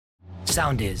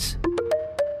Soundis.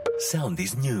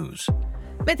 Soundis News.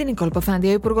 Με την Νικόλ Ποφάντη,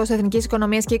 ο Υπουργός Εθνικής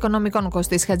Οικονομίας και Οικονομικών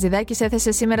Κωστής Χατζηδάκης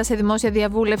έθεσε σήμερα σε δημόσια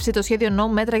διαβούλευση το σχέδιο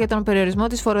νόμου μέτρα για τον περιορισμό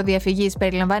της φοροδιαφυγής.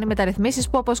 Περιλαμβάνει μεταρρυθμίσεις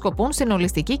που αποσκοπούν στην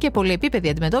ολιστική και πολυεπίπεδη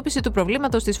αντιμετώπιση του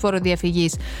προβλήματος της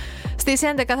φοροδιαφυγής. Στις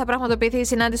 11 θα πραγματοποιηθεί η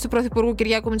συνάντηση του Πρωθυπουργού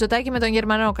Κυριάκου Μητσοτάκη με τον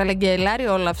Γερμανό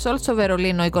καγκελάριο Όλαφ Σόλτς στο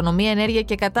Βερολίνο. Οικονομία, ενέργεια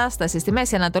και κατάσταση στη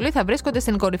Μέση Ανατολή θα βρίσκονται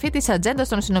στην κορυφή της ατζέντας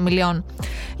των συνομιλιών.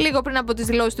 Λίγο πριν από τις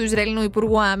δηλώσεις του Ισραηλινού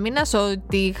Υπουργού Άμυνας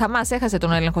ότι η Χαμάς έχασε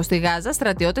τον έλεγχο στη Γάζα,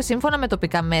 στρατιώτες σύμφωνα με τοπικά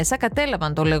μέσα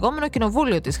κατέλαβαν το λεγόμενο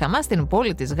κοινοβούλιο της Χαμάς στην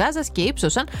πόλη της Γάζας και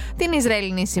ύψωσαν την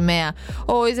Ισραηλινή σημαία.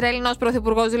 Ο Ισραηλινός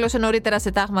Πρωθυπουργός δήλωσε νωρίτερα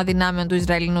σε τάγμα δυνάμεων του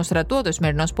Ισραηλινού στρατού ότι ο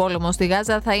σημερινός πόλεμος στη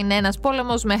Γάζα θα είναι ένας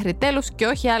πόλεμος μέχρι τέλους και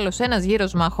όχι άλλος ένας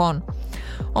γύρος μαχών.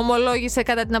 Ομολόγησε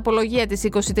κατά την απολογία της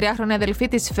 23χρονη αδελφή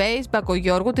της Φέης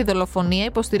Μπακογιώργου τη δολοφονία,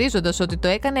 υποστηρίζοντας ότι το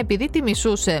έκανε επειδή τη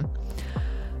μισούσε.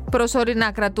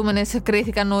 Προσωρινά κρατούμενες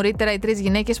κρίθηκαν νωρίτερα οι 3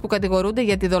 γυναίκες που κατηγορούνται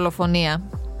για τη δολοφονία.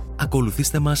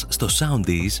 Ακολουθήστε μας στο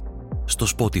Soundis, στο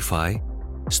Spotify,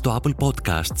 στο Apple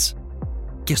Podcasts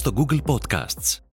και στο Google Podcasts.